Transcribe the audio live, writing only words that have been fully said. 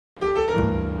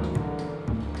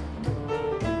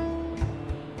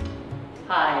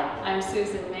Hi, I'm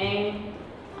Susan Main.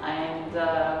 I'm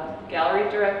the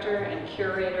gallery director and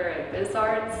curator at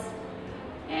Visarts,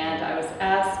 and I was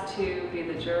asked to be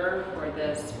the juror for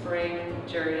the spring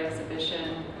jury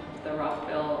exhibition, the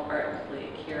Rockville Art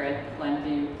League here at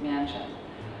Glenview Mansion.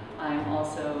 I'm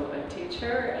also a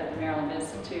teacher at the Maryland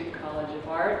Institute College of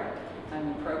Art. I'm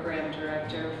the program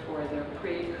director for their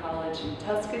pre-college in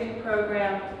Tuscany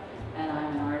program, and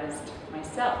I'm an artist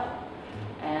myself.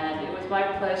 And it was my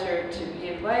pleasure to be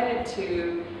invited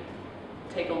to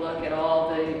take a look at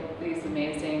all these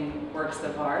amazing works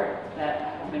of art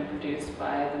that have been produced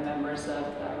by the members of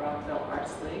the Rockville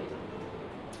Arts League.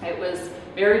 It was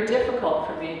very difficult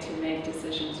for me to make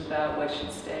decisions about what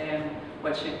should stay and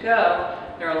what should go.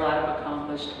 There are a lot of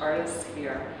accomplished artists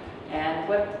here. And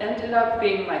what ended up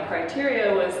being my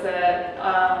criteria was that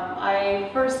I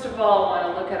first of all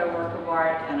want to look at a work of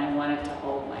art and I want it to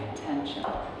hold my attention.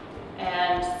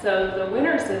 And so the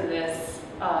winners in this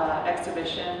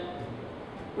exhibition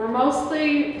were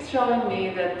mostly showing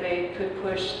me that they could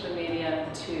push the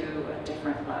medium to a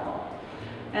different level.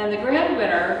 And the grand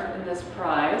winner in this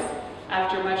prize,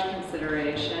 after much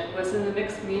consideration, was in the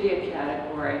mixed media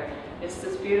category. It's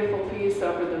this beautiful piece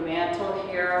over the mantle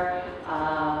here.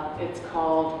 It's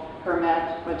called Her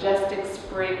Majestic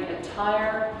Spring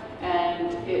Attire,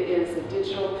 and it is a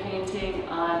digital painting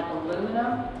on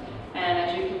aluminum. And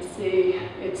as you can see,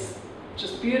 it's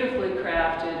just beautifully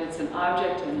crafted. It's an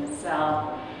object in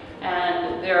itself.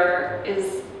 And there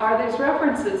are these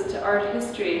references to art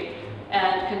history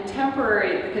and the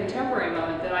contemporary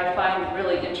moment that I find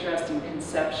really interesting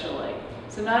conceptually.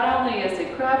 So not only is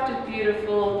it crafted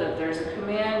beautiful, that there's a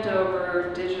command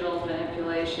over digital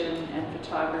manipulation and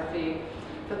photography,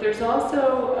 but there's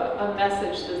also a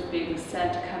message that's being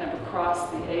sent kind of across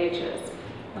the ages.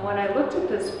 And when I looked at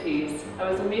this piece, I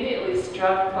was immediately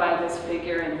struck by this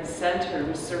figure in the center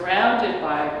who's surrounded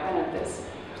by kind of this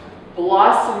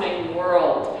blossoming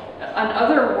world, an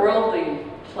otherworldly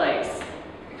place,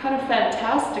 kind of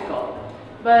fantastical.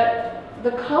 But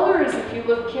the colors, if you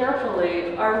look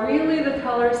carefully, are really the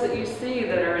colors that you see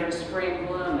that are in spring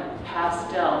bloom,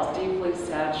 pastels, deeply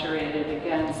saturated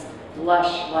against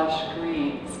lush, lush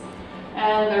greens.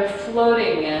 And they're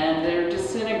floating and they're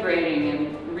disintegrating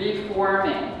and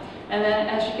reforming. And then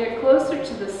as you get closer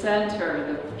to the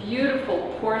center, the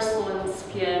beautiful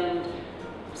porcelain-skinned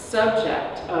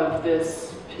subject of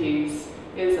this piece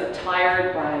is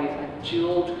attired by a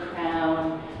jeweled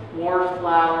crown, more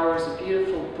flowers, a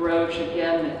beautiful brooch,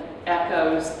 again, that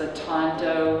echoes the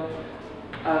tondo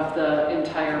of the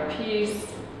entire piece.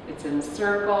 It's in a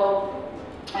circle.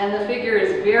 And the figure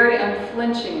is very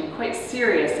unflinching and quite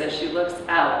serious as she looks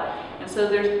out. And so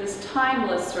there's this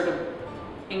timeless sort of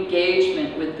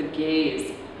engagement with the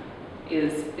gaze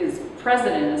is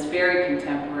present in this very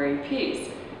contemporary piece.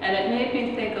 And it made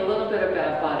me think a little bit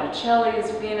about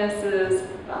Botticelli's Venuses,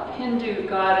 about Hindu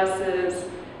goddesses,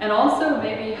 and also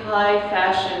maybe high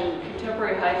fashion,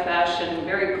 contemporary high fashion,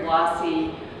 very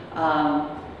glossy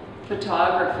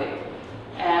photography.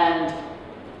 And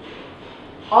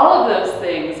all of those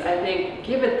things, I think,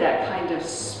 give it that kind of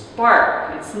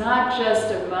spark. It's not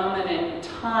just a moment in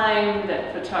time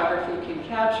that photography can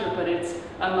capture, but it's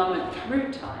a moment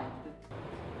through time.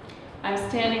 I'm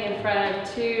standing in front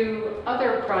of two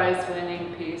other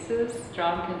prize-winning pieces,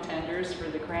 strong contenders for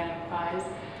the grand prize,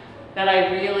 that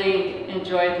I really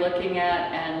enjoyed looking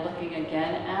at and looking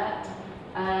again at.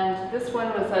 And this one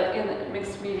was in the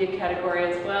mixed media category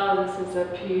as well. This is a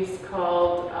piece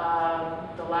called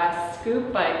The Last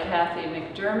Scoop by Cathy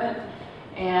McDermott.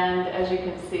 And as you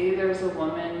can see, there's a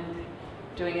woman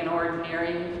doing an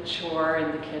ordinary chore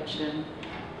in the kitchen.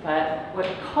 But what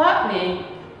caught me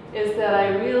is that I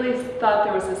really thought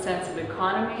there was a sense of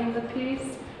economy in the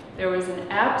piece. There was an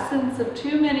absence of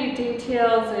too many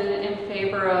details in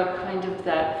favor of kind of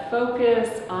that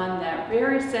focus on that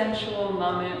very sensual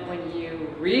moment when you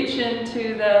reach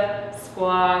into the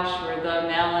squash or the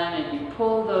melon and you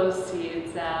pull those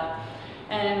seeds out.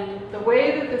 And the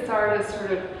way that this artist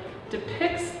sort of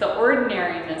depicts the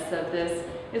ordinariness of this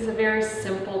is a very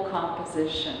simple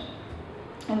composition.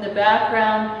 In the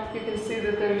background, you can see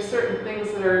that there are certain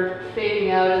things that are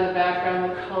fading out in the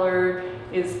background. The color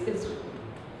is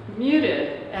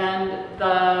muted, and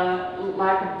the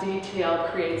lack of detail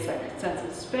creates that sense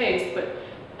of space. But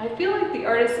I feel like the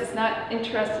artist is not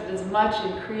interested as much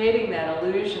in creating that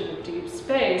illusion of deep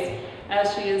space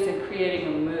as she is in creating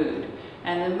a mood.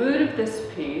 And the mood of this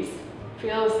piece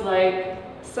feels like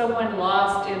someone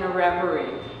lost in a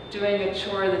reverie, doing a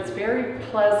chore that's very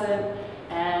pleasant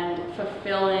and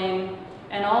fulfilling,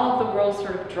 and all of the world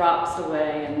sort of drops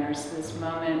away, and there's this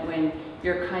moment when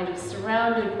you're kind of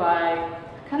surrounded by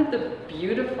kind of the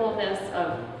beautifulness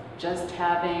of just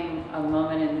having a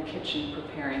moment in the kitchen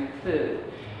preparing food.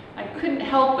 I couldn't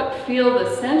help but feel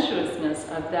the sensuousness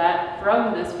of that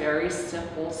from this very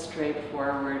simple,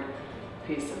 straightforward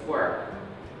piece of work.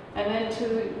 And then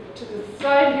to the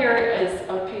side here is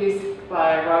a piece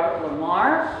by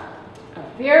LeMar,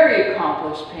 a very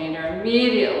accomplished painter,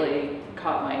 immediately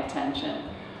caught my attention.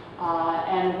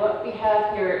 And what we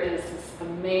have here is this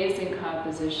amazing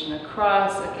composition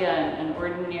across, again, an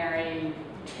ordinary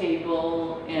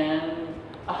table in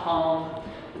a home.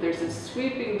 There's a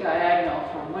sweeping diagonal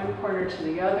from one corner to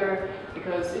the other. It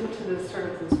goes into this sort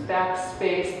of this back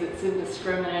space that's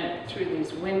indiscriminate through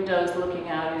these windows looking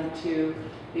out into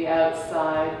the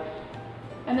outside.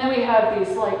 And then we have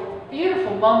these like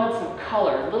beautiful moments of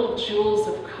color, little jewels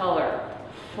of color,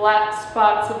 flat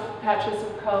spots of patches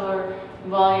of color,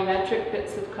 volumetric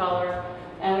bits of color.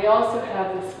 And we also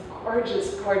have this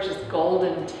gorgeous, gorgeous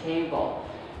golden table.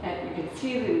 And you can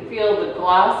see and feel the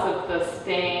gloss of the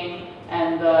stain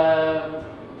and the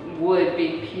wood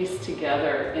being pieced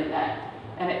together in that.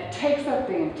 And it takes up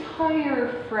the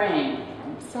entire frame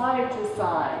from side to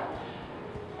side.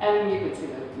 And you can see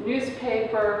the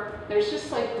newspaper. There's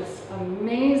just like this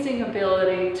amazing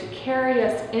ability to carry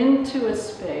us into a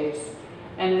space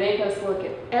and make us look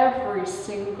at every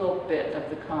single bit of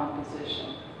the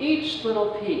composition. Each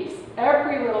little piece,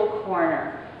 every little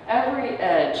corner, every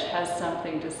edge has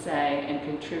something to say and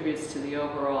contributes to the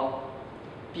overall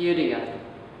beauty of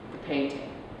the painting.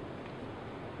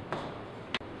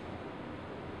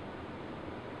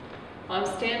 I'm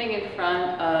standing in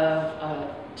front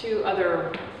of two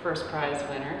other first prize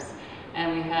winners,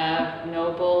 and we have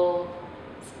noble,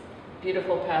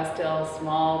 beautiful pastel,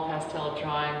 small pastel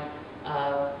drawing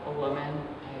of a woman.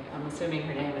 I'm assuming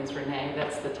her name is Renee.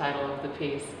 That's the title of the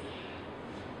piece.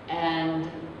 And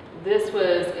this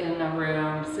was in a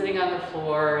room, sitting on the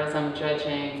floor as I'm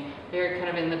judging, very kind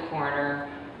of in the corner,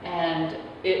 and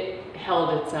it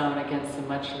held its own against the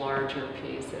much larger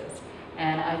pieces.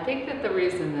 And I think that the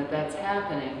reason that that's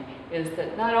happening is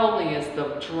that not only is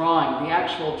the drawing, the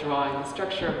actual drawing, the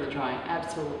structure of the drawing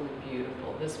absolutely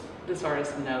beautiful. This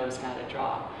artist knows how to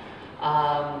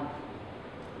draw.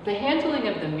 The handling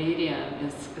of the medium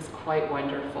is quite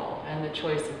wonderful, and the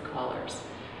choice of colors.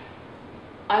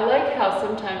 I like how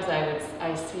sometimes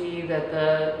I see that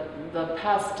the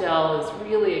pastel is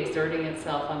really exerting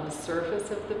itself on the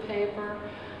surface of the paper,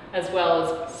 as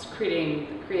well as creating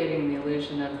the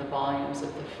illusion of the volumes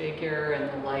of the figure and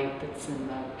the light that's in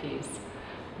the piece.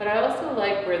 But I also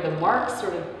like where the marks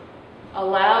sort of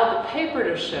allow the paper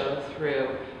to show through,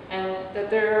 and that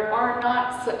there are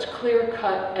not such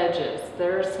clear-cut edges.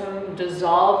 There are some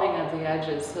dissolving of the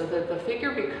edges so that the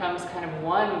figure becomes kind of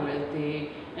one with the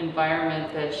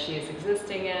environment that she's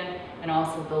existing in and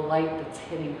also the light that's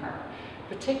hitting her.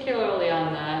 Particularly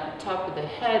on the top of the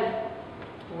head,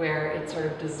 where it sort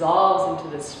of dissolves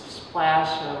into this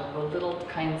splash of little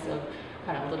kinds of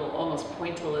little almost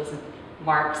pointillist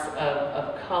marks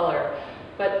of color.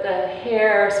 But the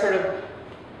hair sort of,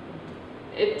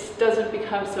 it doesn't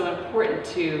become so important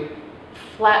to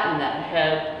flatten that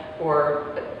head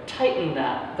or tighten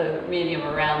the medium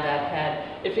around that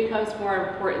head. It becomes more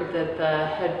important that the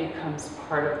head becomes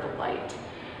part of the light.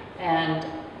 And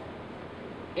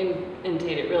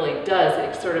indeed it really does.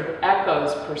 It sort of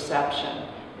echoes perception.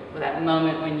 That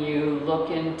moment when you look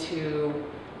into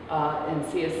and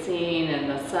see a scene and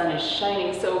the sun is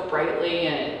shining so brightly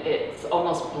and it's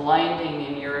almost blinding,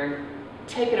 and you're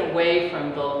taken away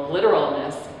from the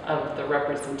literalness of the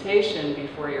representation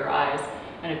before your eyes,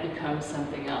 and it becomes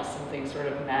something else, something sort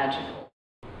of magical.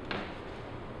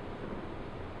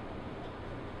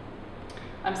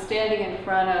 I'm standing in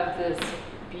front of this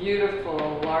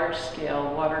beautiful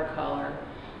large-scale watercolor,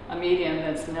 a medium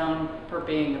that's known for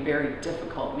being a very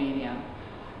difficult medium.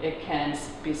 It can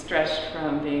be stretched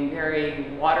from being very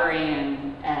watery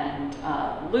and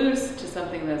loose to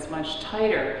something that's much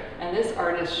tighter. And this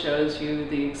artist shows you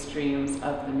the extremes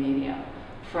of the medium,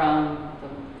 from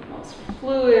the most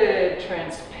fluid,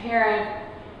 transparent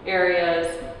areas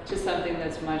to something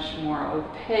that's much more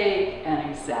opaque and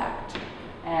exact.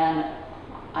 And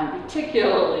I'm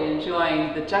particularly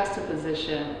enjoying the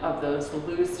juxtaposition of those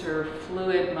looser,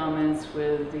 fluid moments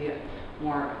with the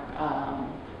more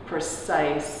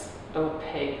precise,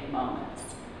 opaque moments.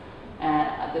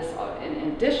 And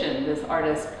in addition, this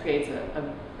artist creates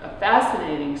a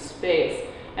fascinating space.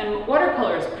 And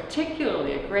watercolor is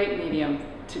particularly a great medium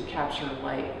to capture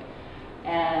light.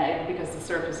 And because the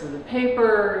surface of the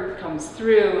paper comes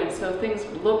through, and so things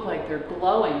look like they're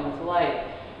glowing with light.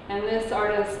 And this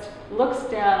artist looks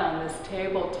down on this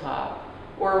tabletop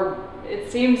or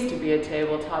it seems to be a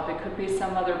tabletop. It could be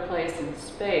some other place in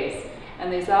space.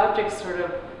 And these objects sort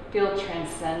of feel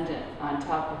transcendent on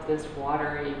top of this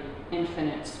watery,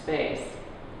 infinite space,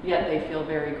 yet they feel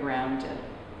very grounded.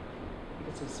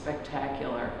 It's a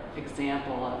spectacular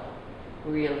example of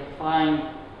really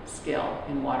fine skill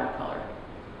in watercolor.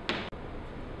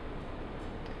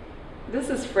 This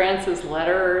is Francis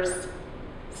Lederer's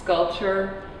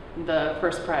sculpture, the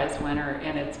first prize winner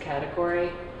in its category.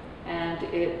 And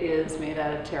it is made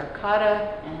out of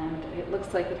terracotta, and it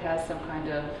looks like it has some kind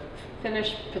of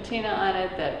finished patina on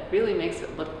it that really makes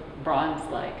it look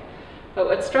bronze-like. But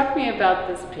what struck me about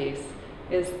this piece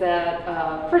is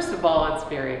that, first of all, it's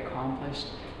very accomplished.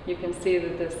 You can see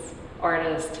that this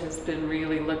artist has been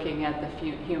really looking at the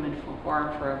human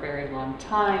form for a very long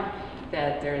time,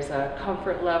 that there's a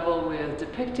comfort level with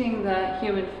depicting the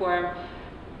human form.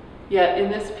 Yet in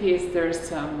this piece, there's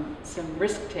some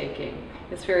risk-taking.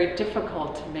 It's very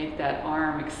difficult to make that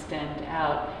arm extend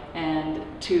out and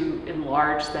to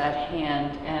enlarge that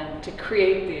hand and to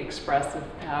create the expressive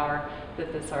power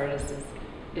that this artist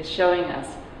is showing us.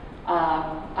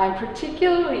 I'm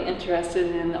particularly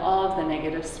interested in all of the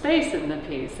negative space in the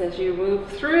piece. As you move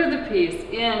through the piece,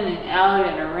 in and out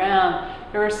and around,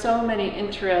 there are so many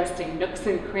interesting nooks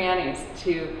and crannies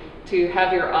to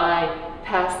have your eye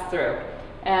pass through.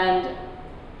 And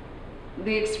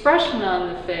the expression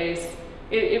on the face,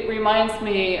 it reminds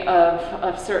me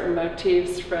of certain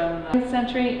motifs from the 19th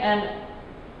century, and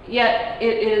yet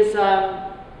it is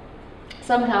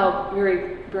somehow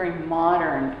very, very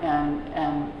modern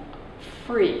and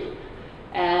free.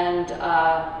 And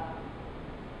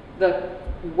the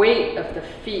weight of the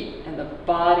feet and the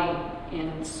body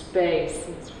in space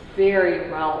is very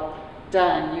well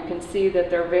done. You can see that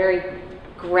they're very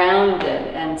grounded,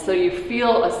 and so you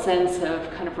feel a sense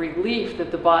of kind of relief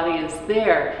that the body is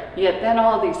there, yet then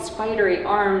all these spidery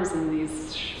arms and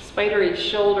these spidery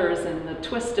shoulders and the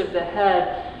twist of the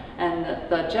head and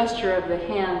the gesture of the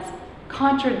hands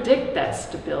contradict that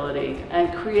stability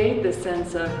and create this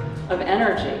sense of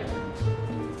energy.